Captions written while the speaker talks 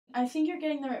I think you're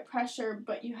getting the right pressure,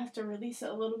 but you have to release it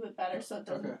a little bit better so it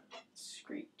doesn't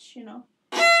screech, you know?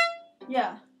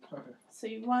 Yeah. Okay. So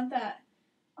you want that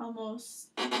almost,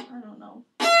 I don't know,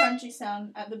 crunchy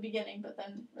sound at the beginning, but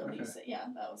then release it. Yeah,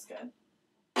 that was good.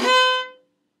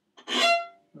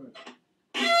 Right.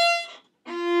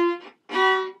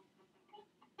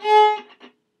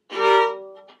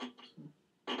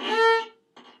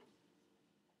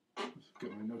 Let's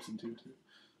get my notes in tune too.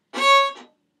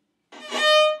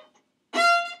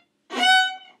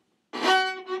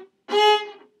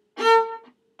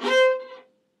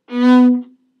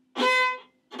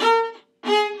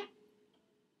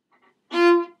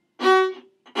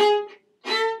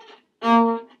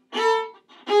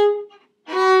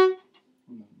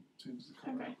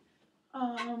 Okay.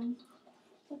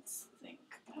 Let's think.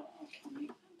 How can we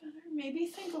make that better? Maybe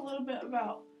think a little bit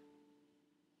about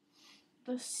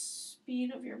the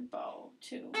speed of your bow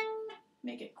to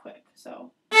make it quick.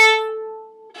 So.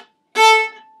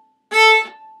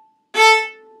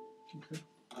 Okay.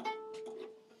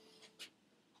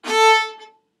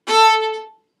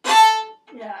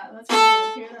 Yeah, that's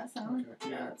really good. Hear that sound? Okay.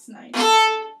 Yeah, that's nice.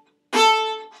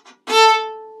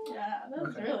 Yeah, that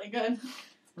was really good.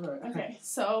 Right. Okay,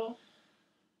 so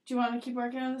do you want to keep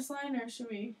working on this line, or should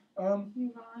we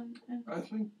move on? I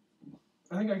think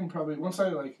I can probably once I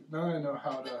now that I know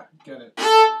how to get it.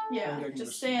 Yeah,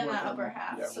 just stay in that upper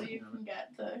half so you can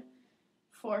get the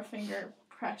 4-finger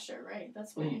pressure, right?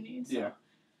 That's what you need. So. Yeah.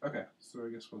 Okay, so I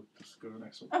guess we'll just go to the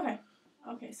next one.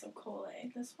 Okay, so Cole.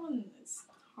 This one is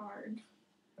hard.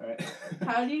 All right.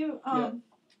 How do you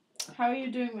How are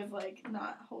you doing with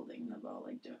not holding the bow,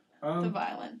 doing the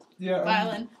violin? Yeah.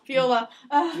 Violin, viola.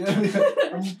 Yeah,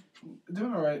 I'm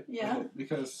doing all right. Yeah. With it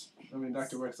because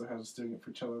Dr. Wexler has us doing it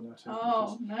for cello now too.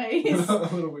 Oh, nice. A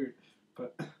little weird,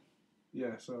 but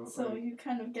yeah. So. So you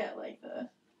kind of get the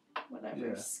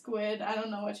whatever squid. I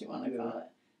don't know what you want to call it.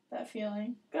 That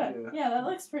feeling. Good. Yeah, that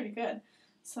looks pretty good.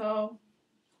 So,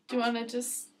 do you want to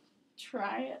just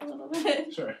try it a little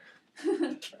bit? Sure.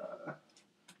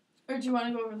 Or do you want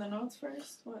to go over the notes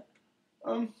first? What?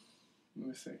 Let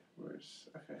me see. Where's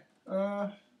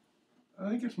I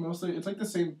think it's mostly it's the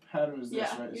same pattern as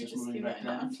this, right? It's just moving back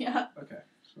down. Yeah. Okay.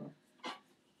 So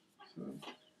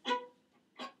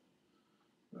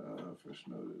first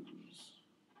note is.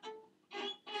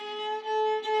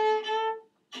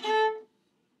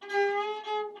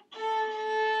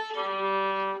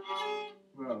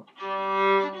 Well.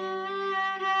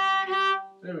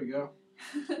 There we go.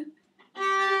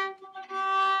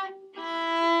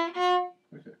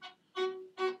 Okay.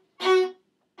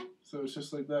 So it's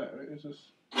just like that, right? It's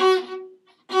just.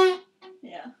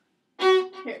 Yeah.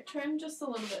 Here, turn just a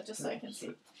little bit, just so I can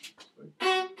see.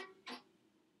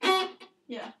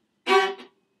 Yeah.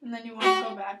 And then you want to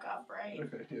go back up, right?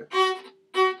 Okay, yeah.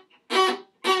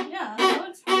 Yeah, that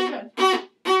looks pretty good.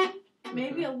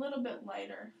 Maybe a little bit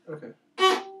lighter. Okay.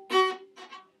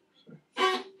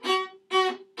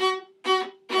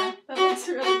 Yeah, that looks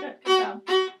really good. Good job.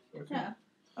 Okay. Yeah.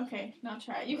 Okay, now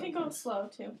try it. You can go slow,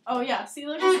 too. Oh, yeah. See,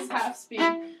 look, this is half speed.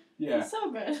 Yeah. It's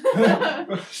so good.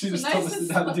 She just told us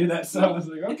how to do that, so I was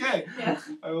like, okay. Yeah.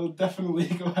 I will definitely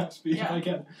go half speed if I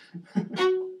can.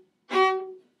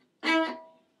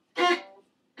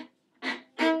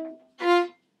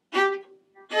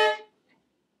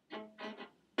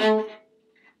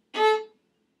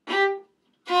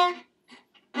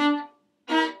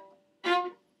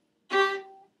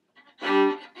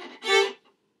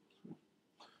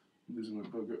 Losing my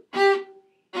booger.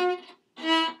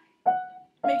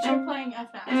 Make sure you're playing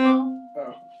F natural.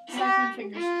 Oh. Second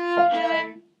fingers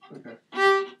together. Okay.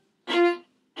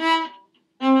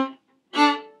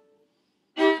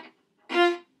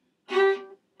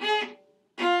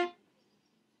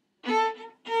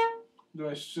 Do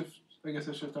I shift? I guess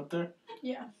I shift up there?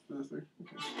 Yeah. For the 3?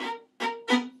 Okay.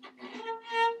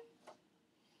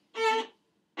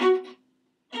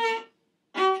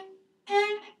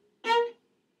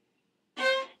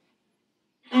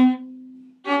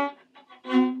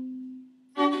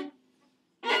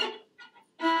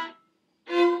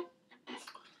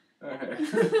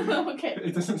 Okay.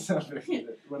 It doesn't sound very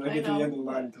good. When I get to the end of the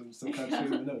line, I'm still kind of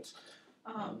figuring the notes.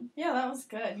 Yeah, that was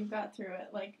good. You got through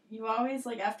it. You always,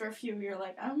 after a few, you're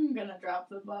like, I'm gonna drop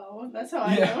the bow. That's how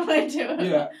I know when I do it.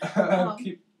 Yeah.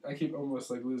 I keep almost,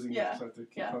 losing it, so I have to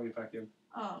keep pulling it back in.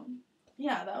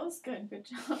 Yeah, that was good. Good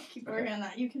job. Keep working on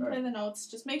that. You can play the notes.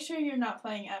 Just make sure you're not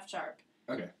playing F sharp.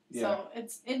 Okay. Yeah. So,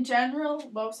 it's, in general,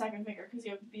 bow second finger, because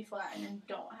you have B flat and you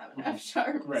don't have an F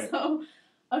sharp. Right. So,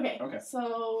 okay.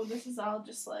 So, this is all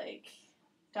just,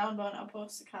 down bow and up bow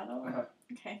staccato. Uh-huh.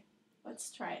 Okay.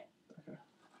 Let's try it. Okay.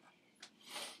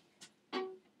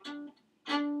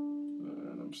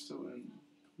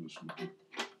 Okay,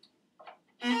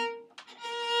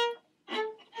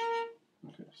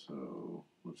 so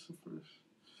what's the first?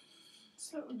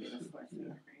 So it would be the fourth finger,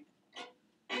 right?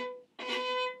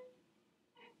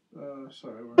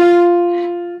 Sorry.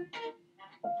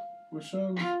 Which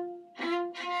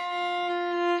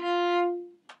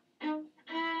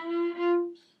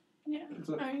Yeah.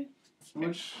 Right.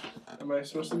 Which am I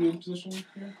supposed to be in position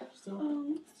here still?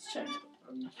 Let's check. Yeah.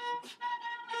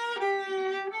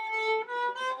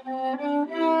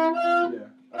 Okay.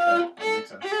 That makes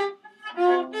sense.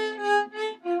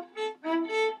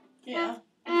 Yeah.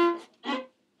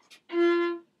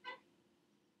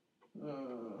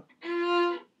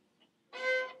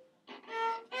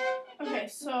 Okay,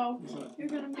 so you're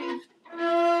gonna be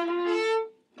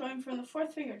going from the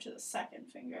fourth finger to the second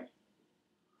finger.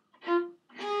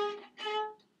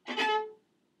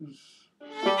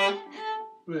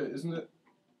 Wait, isn't it?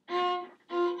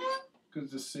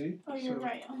 Because it's C. Oh, you're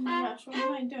right. Oh my gosh, what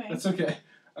am I doing? That's okay.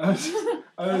 I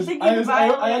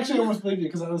actually almost believed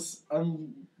you because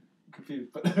I'm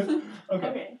confused, but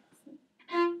okay.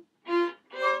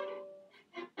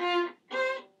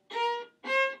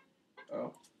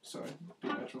 Oh, sorry. Be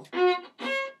natural.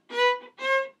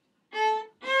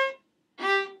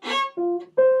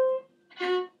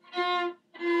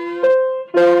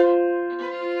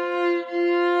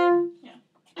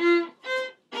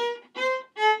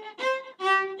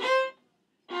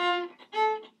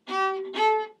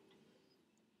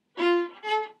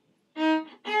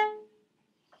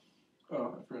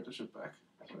 Oh, I forgot to shift back.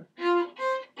 Sorry.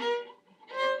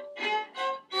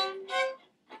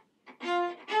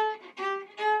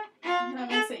 That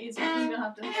makes it easier because you don't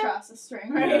have to cross a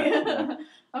string, right? Yeah.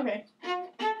 Okay.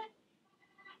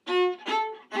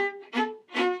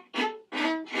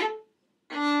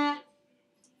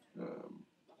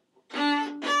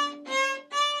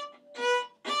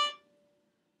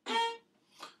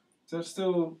 Is that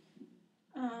still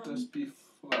just B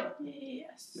flat?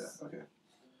 Yes. Yeah, okay.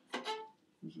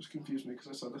 It just confused me because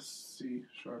I saw the C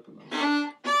sharp and then.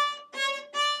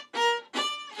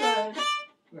 Good.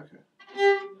 Okay.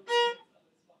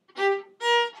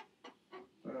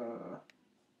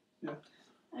 Yeah.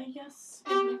 I guess.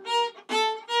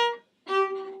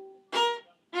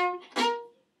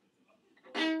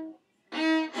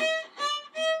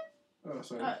 Oh,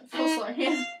 sorry. Full floor,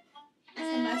 yeah. It's a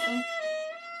nice one.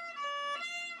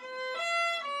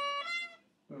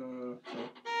 Okay.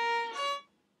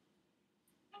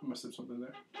 I must have something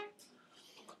there.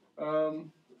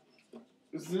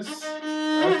 Is this? I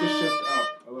have to shift up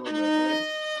a little bit, right?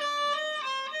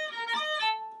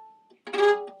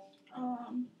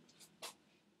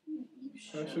 You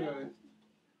should. How should I?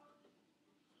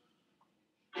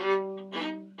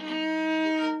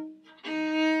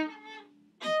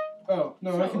 Oh,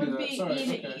 no, So I can do that. it would be Sorry. E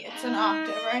to Okay. E. It's an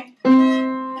octave, right?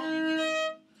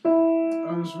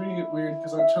 I was reading it weird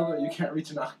because I'm told that you can't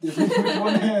reach an octave with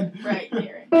one hand. Right,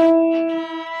 here.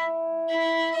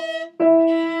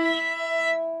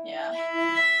 Yeah.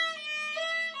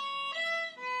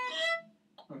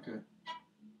 Okay.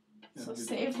 Yeah, So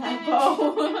save that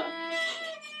bow.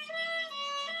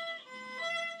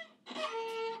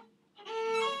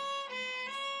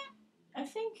 I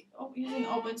think using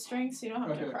open strings so you don't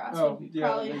have to cross would be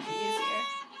probably easier.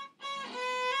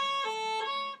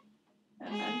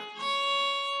 And then.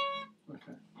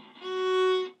 Okay.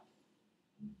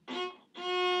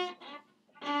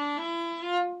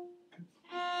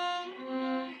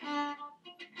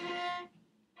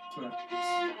 Sorry.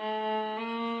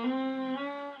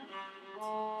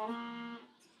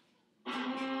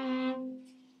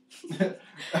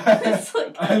 It's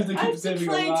like, I have to keep saving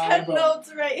play a lot 10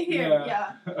 notes right here.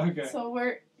 Yeah. Okay. So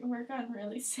work on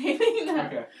really saving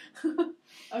that. Okay.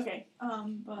 Okay.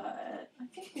 But I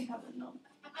think we have a note.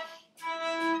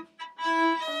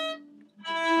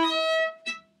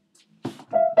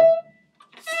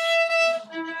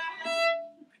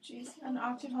 Jeez, an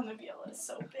octave on the viola is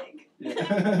so big.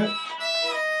 Yeah.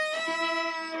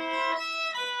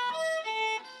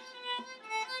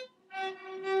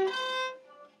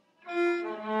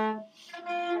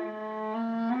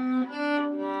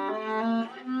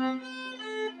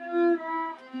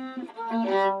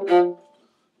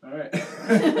 Alright.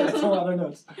 That's a lot of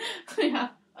notes. Yeah.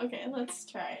 Okay, let's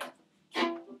try it.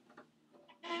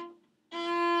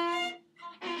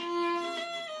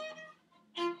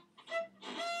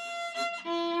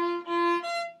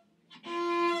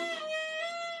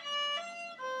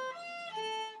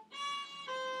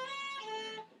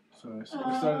 So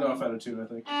we started off out of tune, I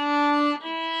think.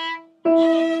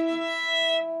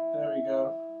 There we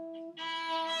go.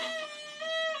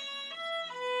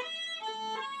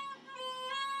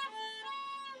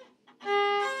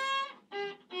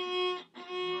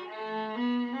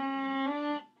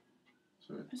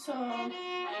 So there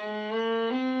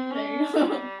you go.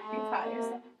 You caught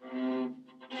yourself.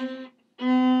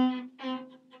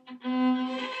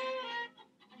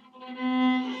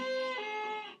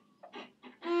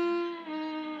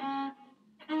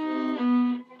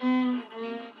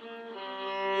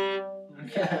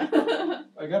 Okay.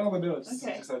 I got all the notes.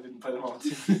 Okay. Just I didn't play them all at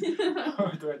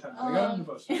the right time. I got them in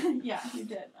both. Yeah, you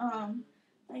did.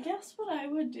 I guess what I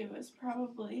would do is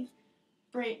probably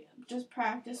just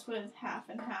practice with half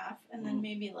and half, and then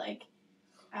maybe like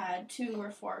add 2 or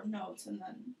 4 notes, and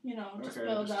then just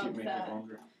build just up that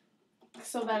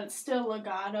so that it's still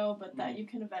legato, but that you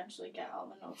can eventually get all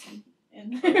the notes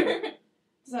in there.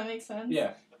 Does that make sense?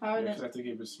 Yeah. Because I have to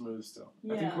keep it smooth still.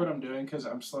 Yeah. I think what I'm doing, because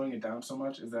I'm slowing it down so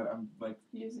much, is that I'm like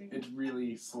it's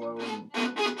really slow and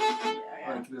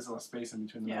like there's a lot of space in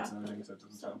between the notes and everything, so it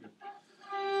doesn't sound good.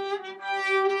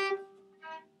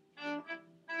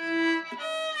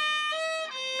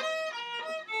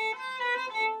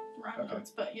 Wrong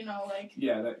notes, but like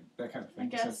that kind of thing. I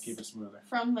guess just to keep it smoother.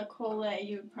 From the cole,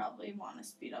 you'd probably want to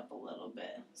speed up a little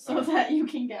bit so that you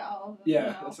can get all of them.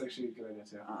 Yeah, that's actually a good idea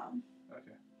too.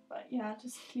 Okay. But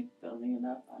just keep building it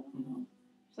up. I don't know.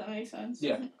 Does that make sense?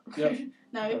 Yeah. Yep.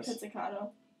 Now you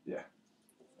pizzicato. Yeah.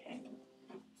 Okay.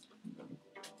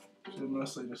 Should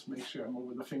mostly just make sure I'm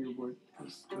over the fingerboard,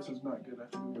 because this is not good. I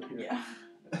have to move up here. Yeah.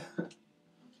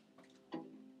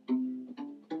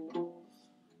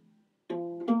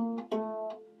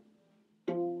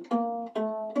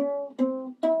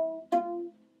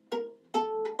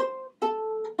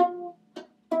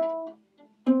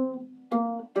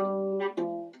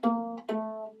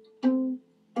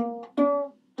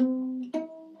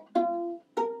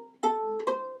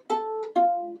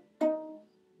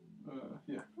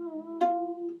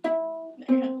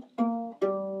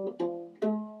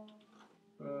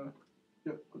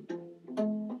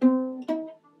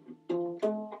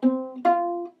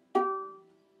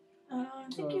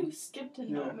 You skipped a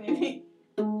note, maybe.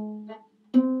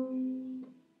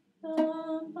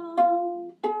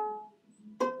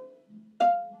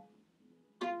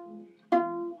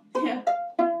 Yeah.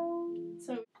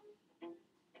 So.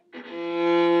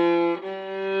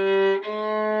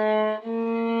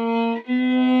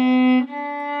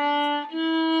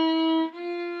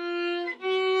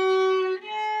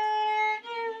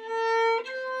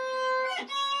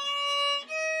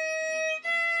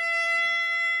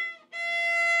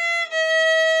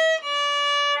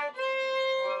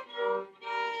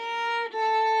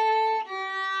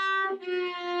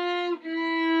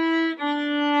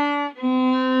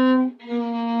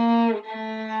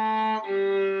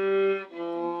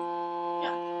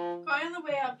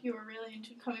 You were really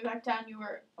into coming back down. You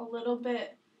were a little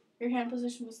bit. Your hand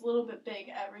position was a little bit big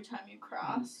every time you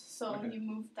crossed, so you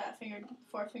moved that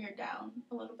forefinger down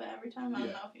a little bit every time. I don't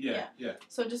know if you. Yeah.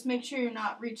 So just make sure you're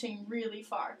not reaching really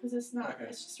far, because it's not. Okay.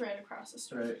 It's just right across the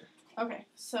street. Right. Okay.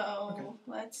 So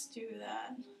let's do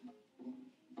that.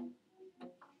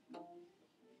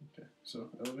 Okay. So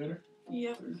elevator.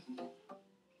 Yep.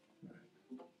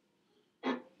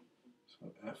 Right.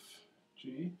 So F,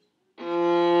 G.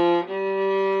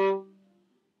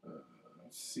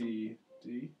 C,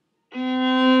 D,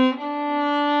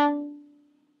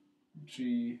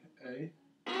 G, A,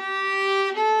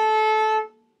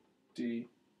 D,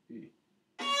 E,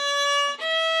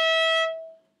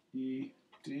 E,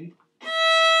 D,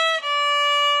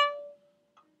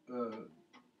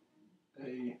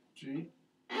 A, G,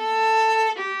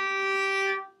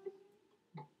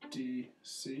 D,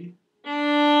 C,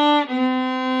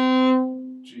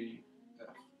 G,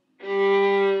 F,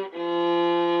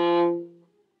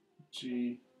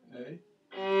 G, A,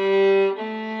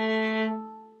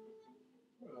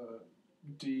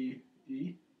 D,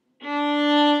 E,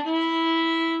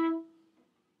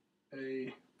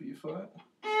 A, B flat,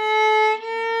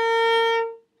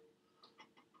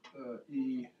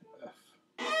 E, F,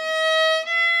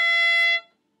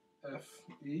 F,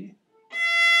 E,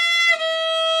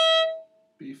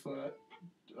 B flat,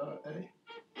 A,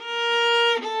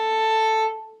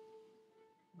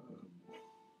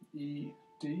 E,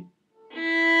 D,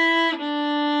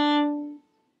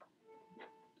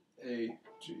 A,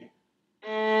 G,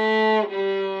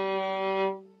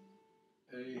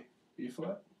 A, B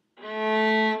flat,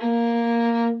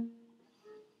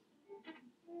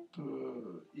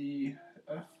 E,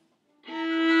 F,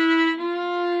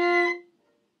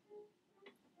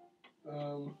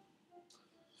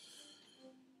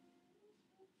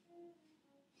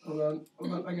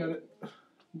 hold on, I got it.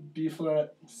 B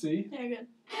flat, C. Yeah, good.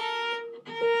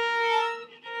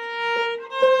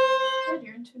 Good,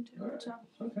 you're in tune too. Good job.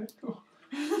 Okay, cool.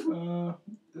 And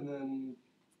then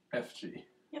F, G.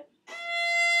 Yep.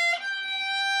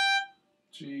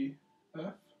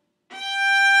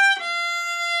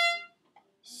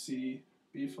 C,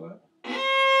 B flat.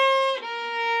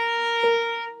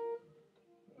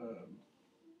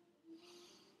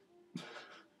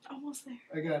 Almost there.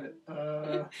 I got it.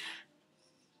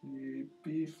 C,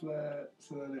 B flat.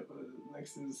 So then it was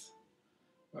next is.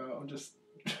 I'm just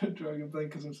drawing a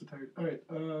blank because I'm so tired. All right.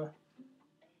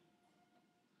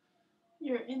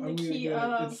 You're in the key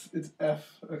of. It's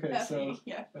F. Okay, F-E, so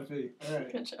yeah. F-E. All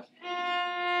right. Good job.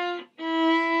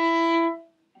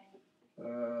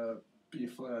 B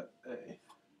flat A.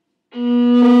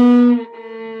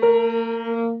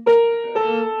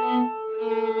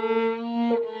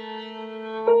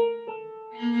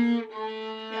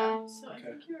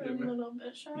 A little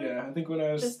bit sharp. Yeah, I think when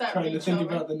I was trying to think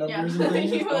about the numbers and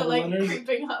things, you were all the letters,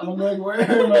 creeping up. I'm like, where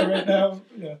am I right now?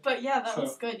 Yeah. But yeah, that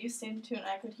was good. You stayed in tune.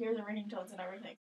 I could hear the ringing tones and everything.